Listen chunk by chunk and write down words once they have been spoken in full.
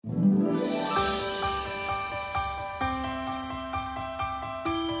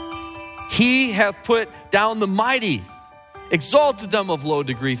He hath put down the mighty, exalted them of low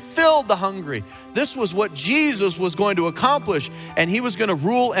degree, filled the hungry. This was what Jesus was going to accomplish, and he was going to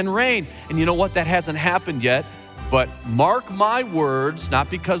rule and reign. And you know what? That hasn't happened yet. But mark my words, not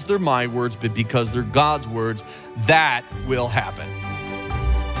because they're my words, but because they're God's words, that will happen.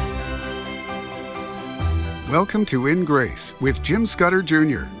 Welcome to In Grace with Jim Scudder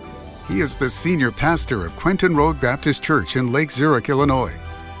Jr. He is the senior pastor of Quentin Road Baptist Church in Lake Zurich, Illinois,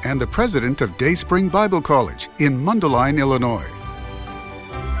 and the president of Day Spring Bible College in Mundelein, Illinois.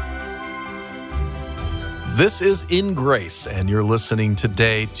 This is In Grace, and you're listening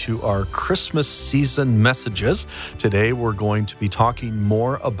today to our Christmas season messages. Today, we're going to be talking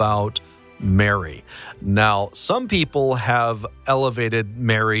more about Mary. Now, some people have elevated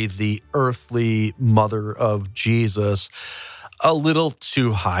Mary, the earthly mother of Jesus, a little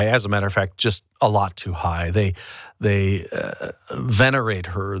too high. As a matter of fact, just a lot too high. They venerate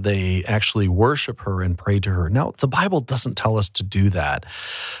her. They actually worship her and pray to her. Now, the Bible doesn't tell us to do that,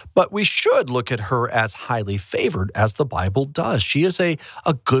 but we should look at her as highly favored, as the Bible does. She is a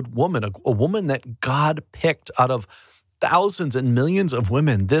good woman, a woman that God picked out of thousands and millions of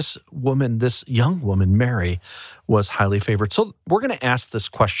women. This young woman, Mary, was highly favored. So we're going to ask this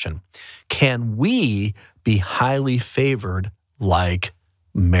question: can we be highly favored like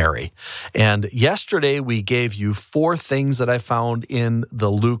Mary? And yesterday we gave you 4 things that I found in the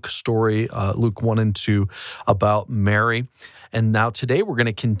Luke story, Luke 1 and 2, about Mary. And now today we're going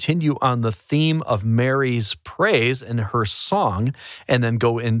to continue on the theme of Mary's praise and her song, and then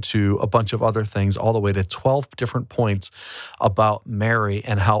go into a bunch of other things, all the way to 12 different points about Mary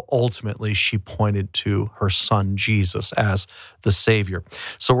and how ultimately she pointed to her son Jesus as the Savior.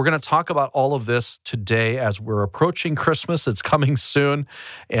 So we're going to talk about all of this today as we're approaching Christmas. It's coming soon,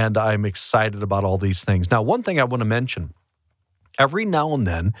 and I'm excited about all these things. Now, one thing I want to mention, every now and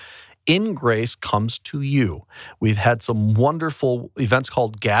then, In Grace comes to you. We've had some wonderful events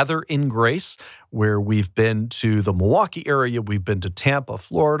called Gather in Grace, where we've been to the Milwaukee area, we've been to Tampa,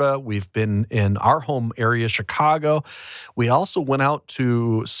 Florida, we've been in our home area, Chicago. We also went out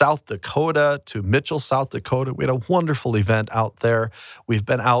to South Dakota, to Mitchell, South Dakota. We had a wonderful event out there. We've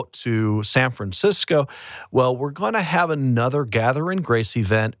been out to San Francisco. Well, we're going to have another Gather in Grace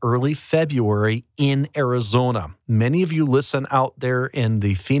event early February in Arizona. Many of you listen out there in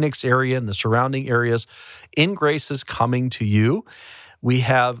the Phoenix area and the surrounding areas. In Grace is coming to you. We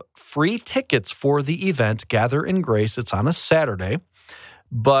have free tickets for the event, Gather in Grace. It's on a Saturday,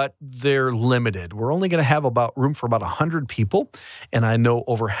 but they're limited. We're only going to have room for about 100 people, and I know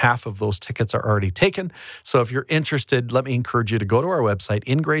over half of those tickets are already taken. So if you're interested, let me encourage you to go to our website,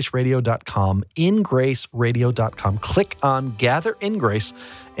 ingraceradio.com, ingraceradio.com. Click on Gather in Grace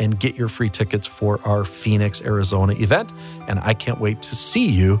and get your free tickets for our Phoenix, Arizona event, and I can't wait to see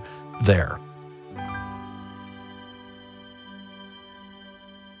you there.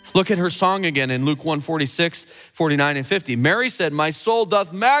 Look at her song again in Luke 1, 46, 49, and 50. Mary said, "My soul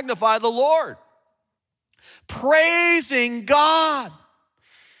doth magnify the Lord, praising God,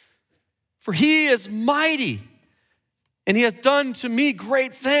 for he is mighty, and he hath done to me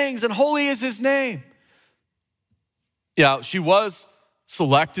great things, and holy is his name." Yeah, she was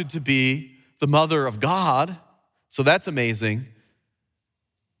selected to be the mother of God, so that's amazing.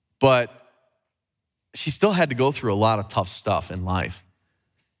 But she still had to go through a lot of tough stuff in life.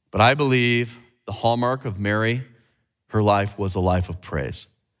 But I believe the hallmark of Mary, her life was a life of praise.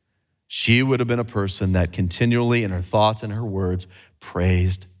 She would have been a person that continually in her thoughts and her words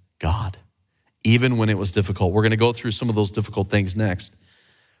praised God, even when it was difficult. We're going to go through some of those difficult things next.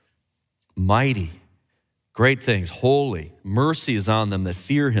 Mighty, great things, holy, mercy is on them that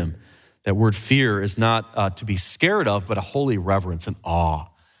fear him. That word fear is not to be scared of, but a holy reverence and awe.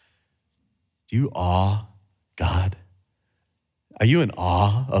 Do you awe God? Are you in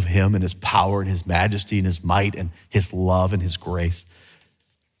awe of him and his power and his majesty and his might and his love and his grace?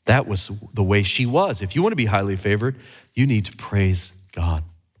 That was the way she was. If you want to be highly favored, you need to praise God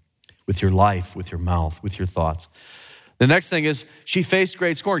with your life, with your mouth, with your thoughts. The next thing is she faced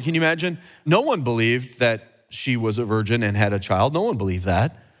great scorn. Can you imagine? No one believed that she was a virgin and had a child. No one believed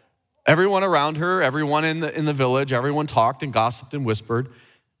that. Everyone around her, everyone in the village, everyone talked and gossiped and whispered.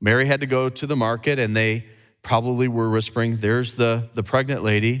 Mary had to go to the market, and they probably were whispering, there's the pregnant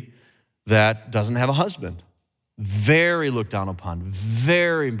lady that doesn't have a husband. Very looked down upon,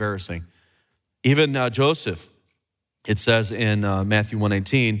 very embarrassing. Even Joseph, it says in Matthew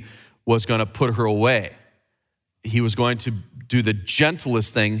 1:18, was going to put her away. He was going to do the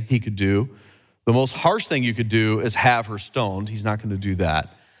gentlest thing he could do. The most harsh thing you could do is have her stoned. He's not going to do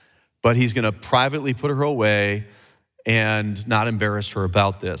that. but he's going to privately put her away and not embarrass her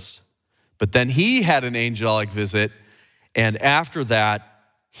about this. But then he had an angelic visit, and after that,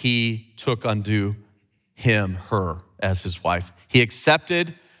 he took unto him, her, as his wife. He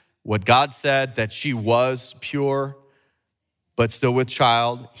accepted what God said, that she was pure, but still with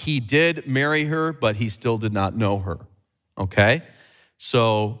child. He did marry her, but he still did not know her, okay?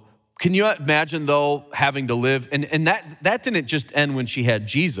 So can you imagine, though, having to live, and that didn't just end when she had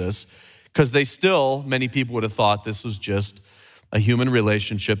Jesus, because many people would have thought this was just a human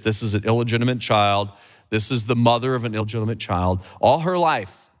relationship. This is an illegitimate child. This is the mother of an illegitimate child. All her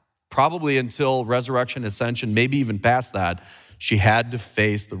life, probably until resurrection, ascension, maybe even past that, she had to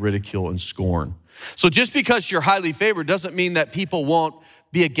face the ridicule and scorn. So just because you're highly favored doesn't mean that people won't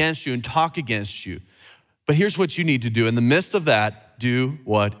be against you and talk against you. But here's what you need to do. In the midst of that, do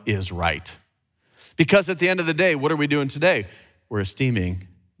what is right. Because at the end of the day, what are we doing today? We're esteeming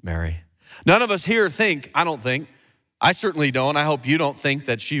Mary. None of us here I certainly don't, I hope you don't think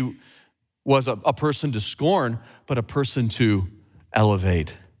that she was a person to scorn, but a person to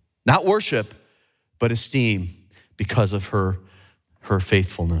elevate. Not worship, but esteem because of her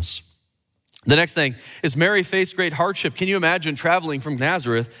faithfulness. The next thing is Mary faced great hardship. Can you imagine traveling from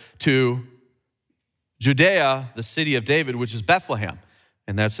Nazareth to Judea, the city of David, which is Bethlehem?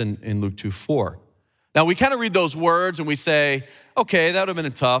 And that's in Luke 2:4. Now, we kind of read those words and we say, okay, that would have been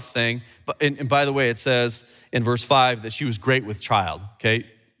a tough thing. And by the way, it says in verse 5 that she was great with child, okay?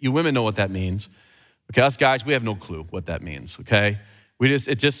 You women know what that means. Okay, us guys, we have no clue what that means, okay?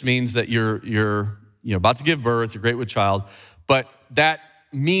 It just means that you're about to give birth, you're great with child, but that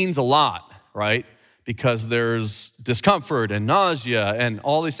means a lot, right? Because there's discomfort and nausea and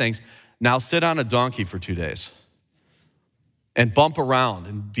all these things. Now sit on a donkey for 2 days and bump around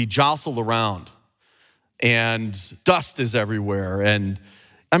and be jostled around, and dust is everywhere. And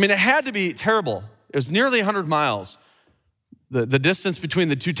I mean, it had to be terrible. It was nearly 100 miles. The distance between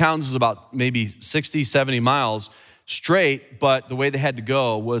the two towns is about maybe 60, 70 miles straight, but the way they had to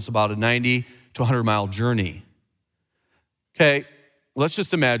go was about a 90 to 100 mile journey. Okay, let's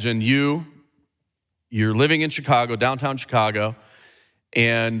just imagine you're living in Chicago, downtown Chicago,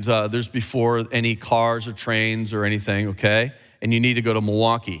 and there's before any cars or trains or anything, okay? And you need to go to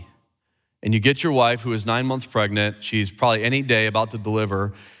Milwaukee. And you get your wife, who is 9 months pregnant, she's probably any day about to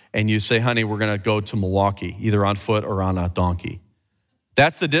deliver, and you say, honey, we're gonna go to Milwaukee, either on foot or on a donkey.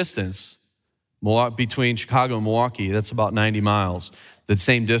 That's the distance between Chicago and Milwaukee. That's about 90 miles, the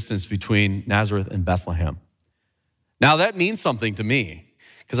same distance between Nazareth and Bethlehem. Now that means something to me,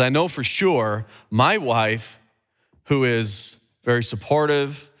 because I know for sure my wife, who is very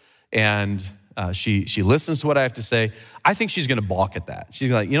supportive and she listens to what I have to say, I think she's gonna balk at that.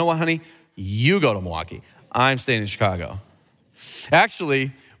 She's like, you know what, honey? You go to Milwaukee. I'm staying in Chicago.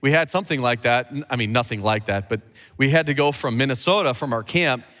 Actually, we had something like that. I mean, nothing like that, but we had to go from Minnesota, from our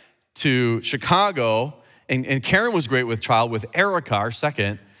camp, to Chicago, and Karen was great with child, with Erica, our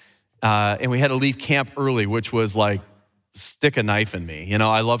second, and we had to leave camp early, which was like stick a knife in me. You know,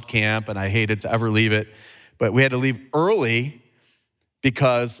 I loved camp, and I hated to ever leave it, but we had to leave early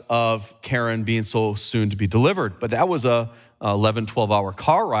because of Karen being so soon to be delivered. But that was a 11, 12-hour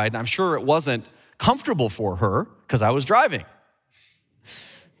car ride, and I'm sure it wasn't comfortable for her because I was driving.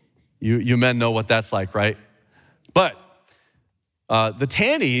 You men know what that's like, right? But the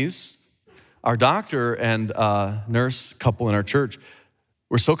Tannies, our doctor and nurse couple in our church,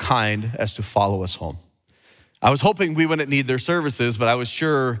 were so kind as to follow us home. I was hoping we wouldn't need their services, but I was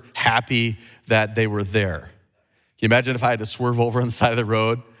sure happy that they were there. Can you imagine if I had to swerve over on the side of the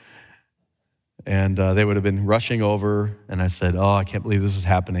road and they would have been rushing over, and I said, oh, I can't believe this is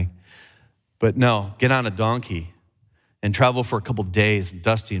happening. But no, get on a donkey and travel for a couple days,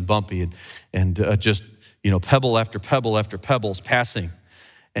 dusty and bumpy, and just, pebble after pebble after pebbles passing.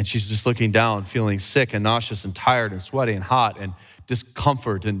 And she's just looking down, feeling sick and nauseous and tired and sweaty and hot and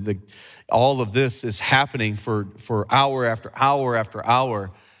discomfort. And all of this is happening for hour after hour after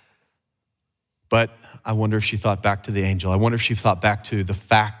hour. But I wonder if she thought back to the angel. I wonder if she thought back to the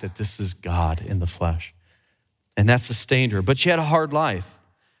fact that this is God in the flesh. And that sustained her. But she had a hard life.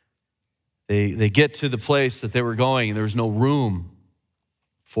 They get to the place that they were going, and there was no room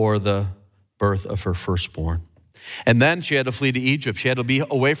for the birth of her firstborn. And then she had to flee to Egypt. She had to be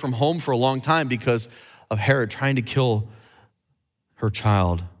away from home for a long time because of Herod trying to kill her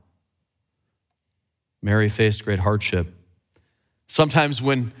child. Mary faced great hardship. Sometimes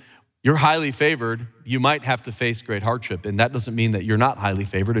when you're highly favored, you might have to face great hardship. And that doesn't mean that you're not highly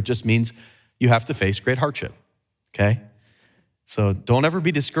favored. It just means you have to face great hardship, okay? So don't ever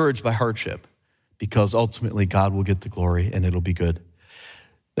be discouraged by hardship, because ultimately God will get the glory and it'll be good.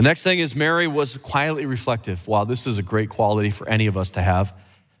 The next thing is Mary was quietly reflective. Wow, this is a great quality for any of us to have.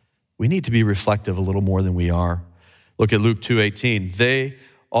 We need to be reflective a little more than we are. Look at Luke 2:18. They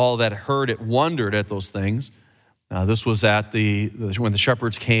all that heard it wondered at those things. This was at when the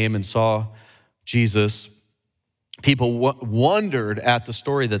shepherds came and saw Jesus. People wondered at the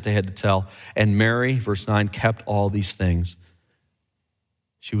story that they had to tell. And Mary, verse 9, kept all these things.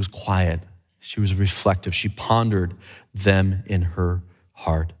 She was quiet. She was reflective. She pondered them in her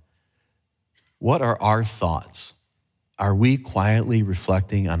heart. What are our thoughts? Are we quietly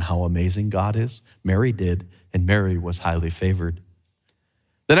reflecting on how amazing God is? Mary did, and Mary was highly favored.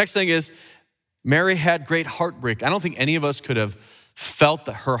 The next thing is, Mary had great heartbreak. I don't think any of us could have felt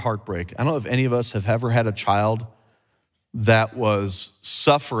her heartbreak. I don't know if any of us have ever had a child that was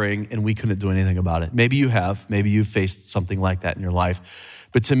suffering and we couldn't do anything about it. Maybe you have. Maybe you've faced something like that in your life.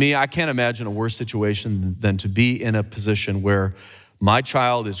 But to me, I can't imagine a worse situation than to be in a position where my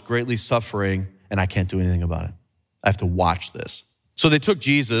child is greatly suffering and I can't do anything about it. I have to watch this. So they took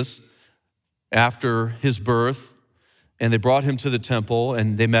Jesus after his birth and they brought him to the temple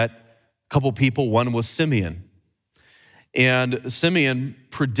and they met a couple people. One was Simeon. And Simeon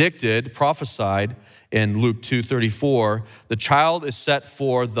prophesied in Luke 2:34, the child is set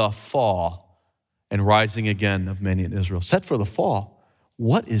for the fall and rising again of many in Israel. Set for the fall.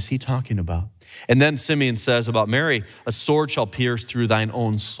 What is he talking about? And then Simeon says about Mary, a sword shall pierce through thine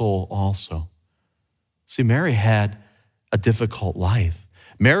own soul also. See, Mary had a difficult life.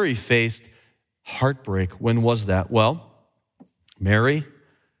 Mary faced heartbreak. When was that? Well, Mary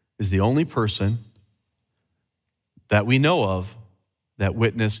is the only person that we know of that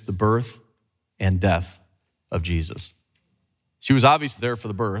witnessed the birth and death of Jesus. She was obviously there for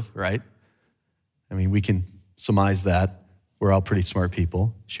the birth, right? I mean, we can surmise that. We're all pretty smart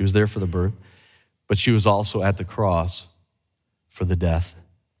people. She was there for the birth, but she was also at the cross for the death.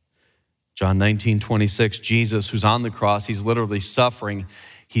 John 19:26, Jesus, who's on the cross, he's literally suffering.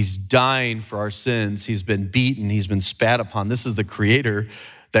 He's dying for our sins. He's been beaten. He's been spat upon. This is the creator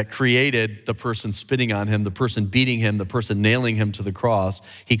that created the person spitting on him, the person beating him, the person nailing him to the cross.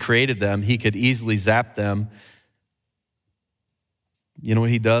 He created them. He could easily zap them. You know what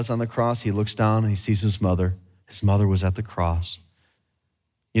he does on the cross? He looks down and he sees his mother. His mother was at the cross.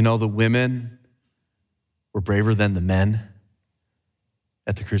 You know, the women were braver than the men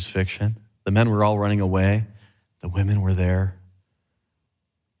at the crucifixion. The men were all running away. The women were there.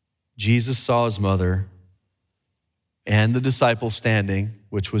 Jesus saw his mother and the disciple standing,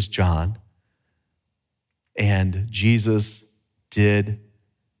 which was John. And Jesus did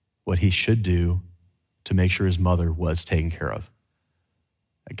what he should do to make sure his mother was taken care of.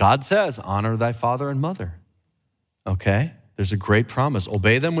 God says, honor thy father and mother. Okay? There's a great promise.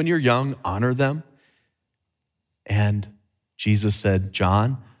 Obey them when you're young, honor them. And Jesus said,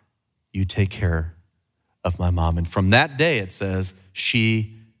 John, you take care of my mom. And from that day, it says,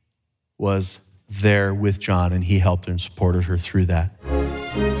 she was there with John, and he helped her and supported her through that.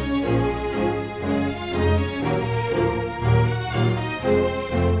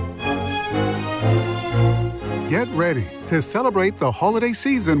 Get ready to celebrate the holiday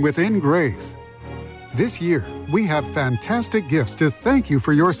season within Grace. This year, we have fantastic gifts to thank you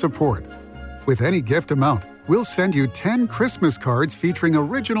for your support. With any gift amount, we'll send you 10 Christmas cards featuring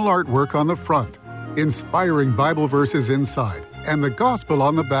original artwork on the front, inspiring Bible verses inside, and the gospel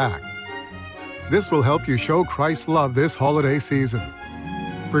on the back. This will help you show Christ's love this holiday season.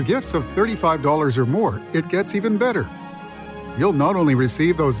 For gifts of $35 or more, it gets even better. You'll not only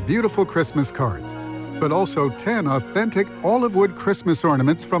receive those beautiful Christmas cards, but also 10 authentic olive wood Christmas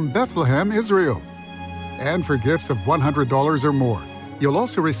ornaments from Bethlehem, Israel. And for gifts of $100 or more, you'll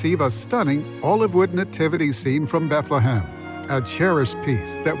also receive a stunning olive wood nativity scene from Bethlehem, a cherished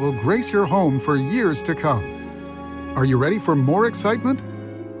piece that will grace your home for years to come. Are you ready for more excitement?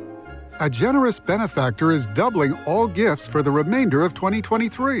 A generous benefactor is doubling all gifts for the remainder of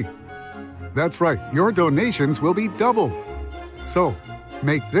 2023. That's right, your donations will be doubled. So,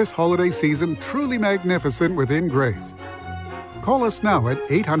 make this holiday season truly magnificent within Grace. Call us now at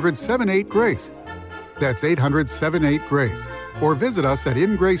 800-78-GRACE. That's 800-78-GRACE. Or visit us at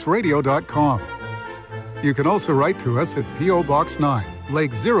ingraceradio.com. You can also write to us at P.O. Box 9,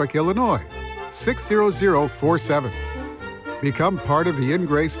 Lake Zurich, Illinois, 60047. Become part of the In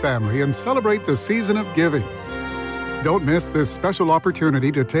Grace family and celebrate the season of giving. Don't miss this special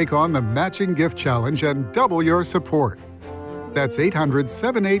opportunity to take on the Matching Gift Challenge and double your support. That's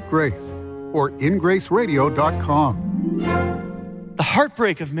 800-78-GRACE or ingraceradio.com. The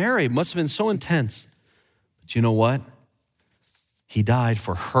heartbreak of Mary must have been so intense. But you know what? He died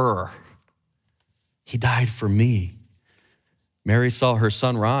for her. He died for me. Mary saw her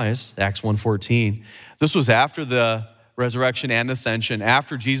son rise, Acts 1:14. This was after the resurrection and ascension,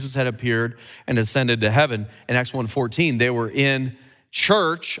 after Jesus had appeared and ascended to heaven. In Acts 1:14, they were in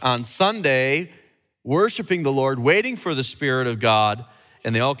church on Sunday, worshiping the Lord, waiting for the Spirit of God,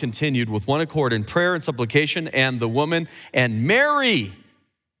 and they all continued with one accord in prayer and supplication, and the woman and Mary,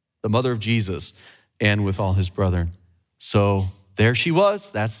 the mother of Jesus, and with all his brethren. So there she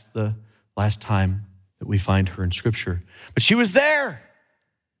was. That's the last time that we find her in Scripture. But she was there.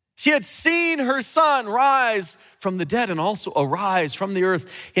 She had seen her son rise from the dead and also arise from the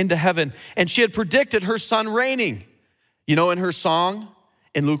earth into heaven. And she had predicted her son reigning. You know, in her song,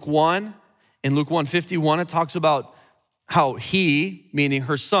 in Luke 1:51, it talks about how he, meaning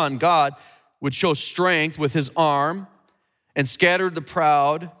her son, God, would show strength with his arm and scattered the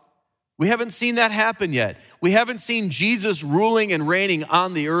proud. We haven't seen that happen yet. We haven't seen Jesus ruling and reigning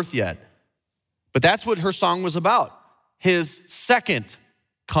on the earth yet. But that's what her song was about, his second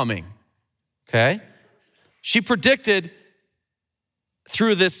coming, okay? She predicted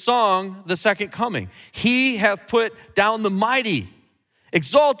through this song the second coming. He hath put down the mighty,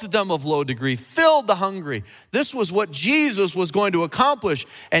 exalted them of low degree, filled the hungry. This was what Jesus was going to accomplish,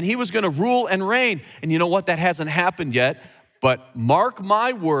 and he was going to rule and reign. And you know what? That hasn't happened yet. But mark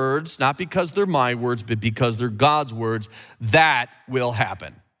my words, not because they're my words, but because they're God's words, that will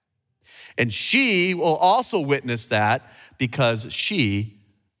happen. And she will also witness that because she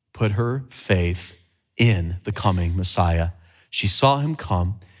put her faith in the coming Messiah. She saw him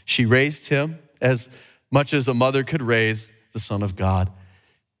come. She raised him as much as a mother could raise the Son of God.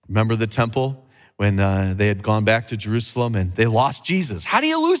 Remember the temple when they had gone back to Jerusalem and they lost Jesus? How do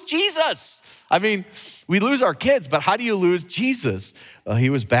you lose Jesus? I mean, we lose our kids, but how do you lose Jesus? He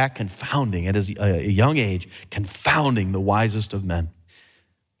was back confounding at a young age, confounding the wisest of men.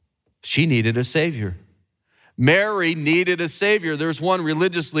 She needed a Savior. Mary needed a Savior. There's one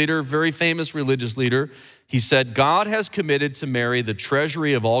religious leader, very famous religious leader. He said, God has committed to Mary the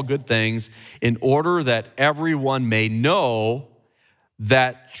treasury of all good things in order that everyone may know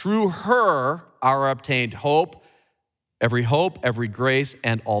that through her are obtained hope, every grace,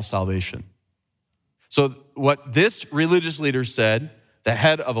 and all salvation. So what this religious leader said, the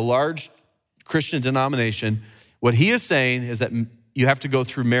head of a large Christian denomination, what he is saying is that you have to go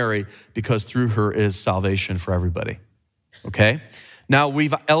through Mary because through her is salvation for everybody, okay? Now,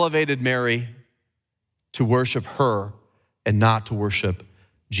 we've elevated Mary to worship her and not to worship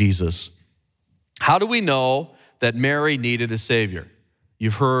Jesus. How do we know that Mary needed a Savior?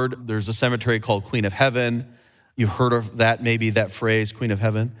 You've heard there's a cemetery called Queen of Heaven. You've heard of that, maybe that phrase, Queen of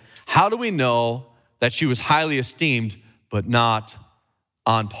Heaven. How do we know that she was highly esteemed but not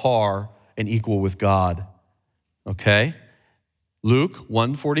on par and equal with God? Okay? Luke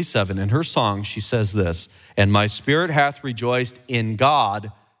 1:47, in her song, she says this, and my spirit hath rejoiced in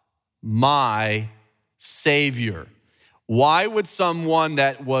God, my Savior. Why would someone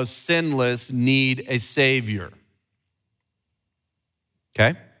that was sinless need a Savior?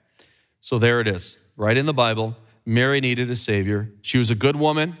 Okay? So there it is, right in the Bible. Mary needed a Savior. She was a good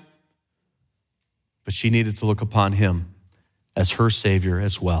woman, but she needed to look upon him as her Savior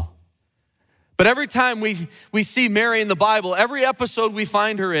as well. But every time we see Mary in the Bible, every episode we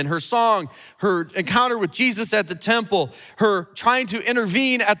find her in, her song, her encounter with Jesus at the temple, her trying to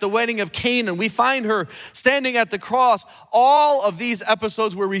intervene at the wedding of Cana, we find her standing at the cross. All of these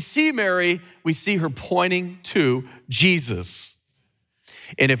episodes where we see Mary, we see her pointing to Jesus.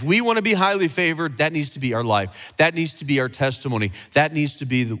 And if we want to be highly favored, that needs to be our life. That needs to be our testimony. That needs to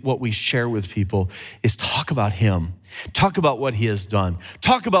be what we share with people, is talk about him. Talk about what he has done.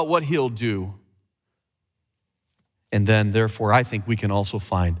 Talk about what he'll do. And then, therefore, I think we can also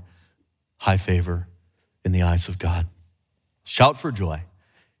find high favor in the eyes of God. Shout for joy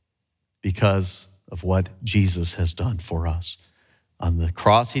because of what Jesus has done for us. On the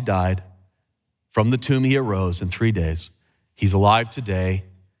cross, he died. From the tomb, he arose in 3 days. He's alive today.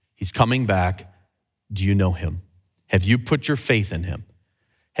 He's coming back. Do you know him? Have you put your faith in him?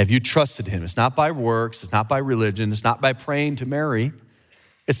 Have you trusted him? It's not by works. It's not by religion. It's not by praying to Mary.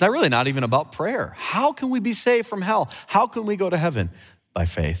 It's not even about prayer. How can we be saved from hell? How can we go to heaven? By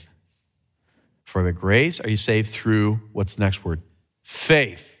faith. For by grace are you saved through, what's the next word?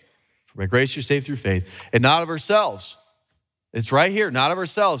 Faith. For by grace you're saved through faith, and not of ourselves. It's right here, not of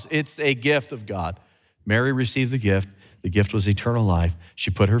ourselves. It's a gift of God. Mary received the gift. The gift was eternal life.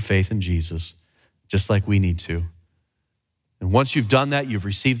 She put her faith in Jesus, just like we need to. And once you've done that, you've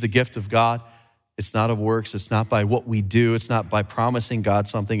received the gift of God. It's not of works. It's not by what we do. It's not by promising God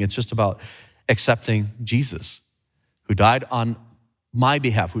something. It's just about accepting Jesus, who died on my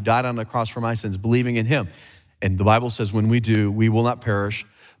behalf, who died on the cross for my sins, believing in him. And the Bible says when we do, we will not perish,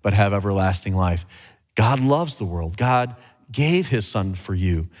 but have everlasting life. God loves the world. God gave his son for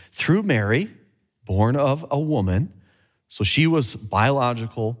you through Mary, born of a woman. So she was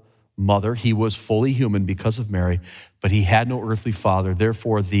biological mother. He was fully human because of Mary, but he had no earthly father.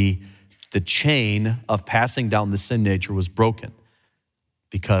 Therefore, the chain of passing down the sin nature was broken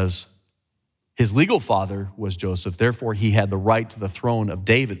because his legal father was Joseph. Therefore, he had the right to the throne of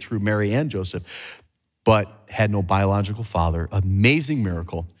David through Mary and Joseph, but had no biological father. Amazing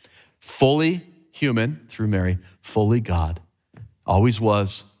miracle. Fully human through Mary, fully God. Always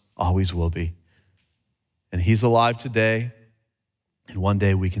was, always will be. And he's alive today, and one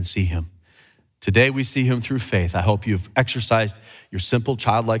day we can see him. Today we see him through faith. I hope you've exercised your simple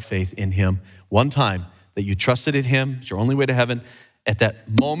childlike faith in him one time, that you trusted in him. It's your only way to heaven. At that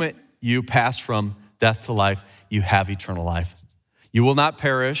moment you pass from death to life, you have eternal life. You will not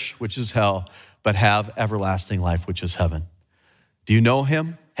perish, which is hell, but have everlasting life, which is heaven. Do you know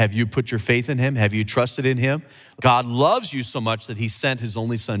him? Have you put your faith in him? Have you trusted in him? God loves you so much that he sent his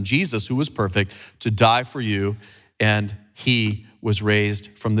only son, Jesus, who was perfect, to die for you, and he was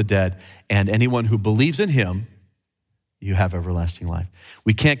raised from the dead. And anyone who believes in him, you have everlasting life.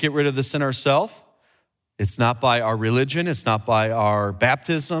 We can't get rid of the sin ourselves. It's not by our religion. It's not by our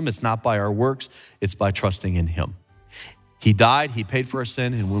baptism. It's not by our works. It's by trusting in him. He died, he paid for our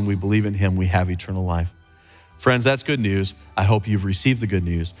sin, and when we believe in him, we have eternal life. Friends, that's good news. I hope you've received the good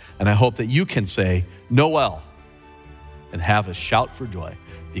news, and I hope that you can say, Noel, and have a shout for joy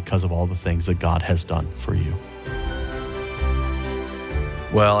because of all the things that God has done for you.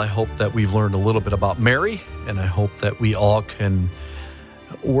 Well, I hope that we've learned a little bit about Mary, and I hope that we all can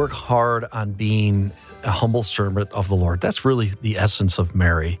work hard on being a humble servant of the Lord. That's really the essence of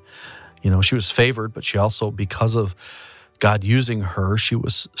Mary. You know, she was favored, but she also, because of God using her, she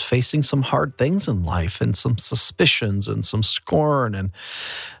was facing some hard things in life and some suspicions and some scorn.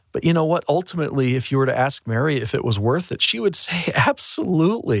 But you know what? Ultimately, if you were to ask Mary if it was worth it, she would say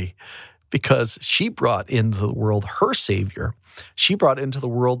absolutely, because she brought into the world her Savior. She brought into the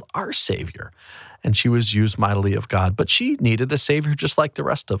world our Savior, and she was used mightily of God. But she needed a Savior just like the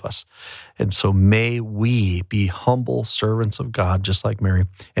rest of us. And so may we be humble servants of God just like Mary,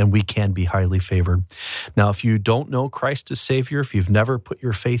 and we can be highly favored. Now, if you don't know Christ as Savior, if you've never put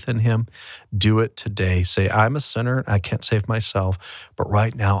your faith in him, do it today. Say, I'm a sinner, I can't save myself, but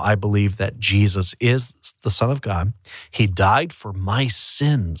right now I believe that Jesus is the Son of God. He died for my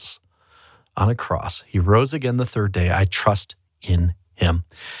sins on a cross. He rose again the third day. I trust in him.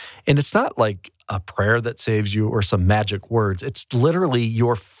 And it's not like a prayer that saves you or some magic words. It's literally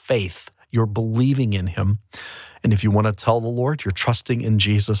your faith. You're believing in him. And if you want to tell the Lord you're trusting in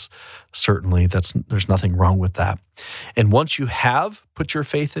Jesus, certainly there's nothing wrong with that. And once you have put your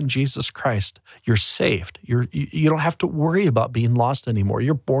faith in Jesus Christ, you're saved. You don't have to worry about being lost anymore.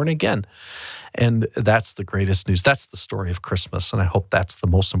 You're born again. And that's the greatest news. That's the story of Christmas. And I hope that's the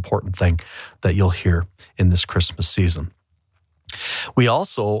most important thing that you'll hear in this Christmas season. We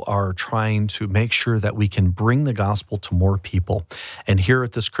also are trying to make sure that we can bring the gospel to more people. And here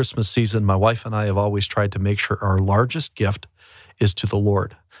at this Christmas season, my wife and I have always tried to make sure our largest gift is to the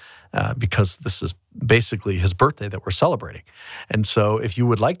Lord, because this is basically his birthday that we're celebrating. And so if you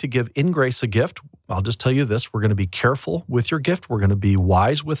would like to give In Grace a gift, I'll just tell you this, we're going to be careful with your gift. We're going to be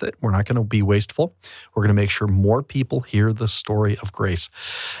wise with it. We're not going to be wasteful. We're going to make sure more people hear the story of grace.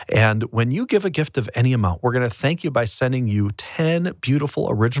 And when you give a gift of any amount, we're going to thank you by sending you 10 beautiful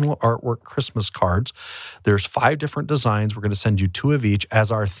original artwork Christmas cards. There's 5 different designs. We're going to send you 2 of each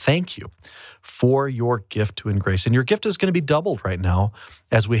as our thank you for your gift to In Grace. And your gift is going to be doubled right now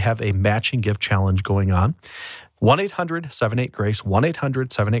as we have a matching gift challenge going on. 1-800-78-GRACE,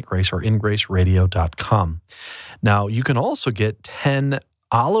 1-800-78-GRACE, or ingraceradio.com. Now, you can also get 10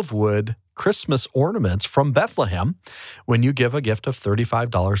 olive wood Christmas ornaments from Bethlehem when you give a gift of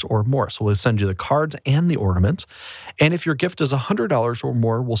 $35 or more. So we'll send you the cards and the ornaments. And if your gift is $100 or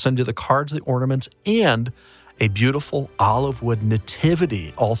more, we'll send you the cards, the ornaments, and a beautiful olive wood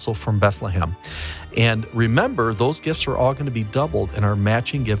nativity also from Bethlehem. And remember, those gifts are all going to be doubled in our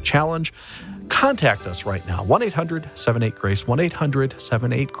matching gift challenge. Contact us right now, 1-800-78-GRACE,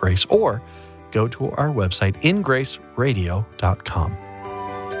 1-800-78-GRACE, or go to our website, ingraceradio.com.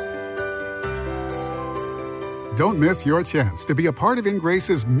 Don't miss your chance to be a part of In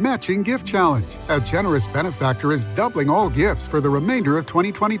Grace's Matching Gift Challenge. A generous benefactor is doubling all gifts for the remainder of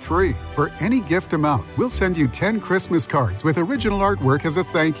 2023. For any gift amount, we'll send you 10 Christmas cards with original artwork as a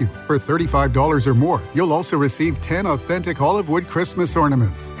thank you. For $35 or more, you'll also receive 10 authentic olive wood Christmas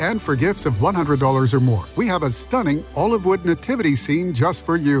ornaments. And for gifts of $100 or more, we have a stunning olive wood nativity scene just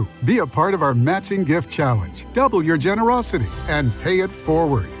for you. Be a part of our Matching Gift Challenge. Double your generosity and pay it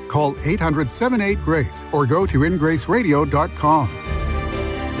forward. Call 800-78-GRACE or go to ingraceradio.com.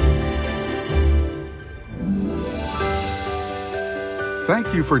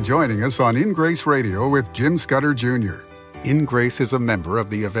 Thank you for joining us on In Grace Radio with Jim Scudder Jr. In Grace is a member of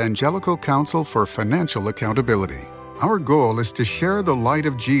the Evangelical Council for Financial Accountability. Our goal is to share the light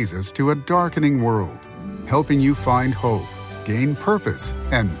of Jesus to a darkening world, helping you find hope, gain purpose,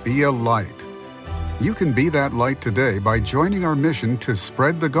 and be a light. You can be that light today by joining our mission to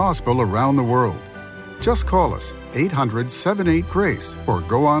spread the gospel around the world. Just call us 800-78-GRACE or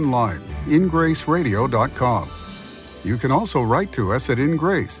go online, ingraceradio.com. You can also write to us at In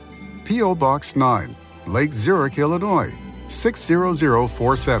Grace, P.O. Box 9, Lake Zurich, Illinois,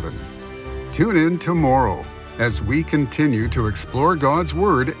 60047. Tune in tomorrow as we continue to explore God's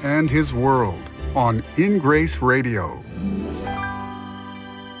Word and His world on In Grace Radio.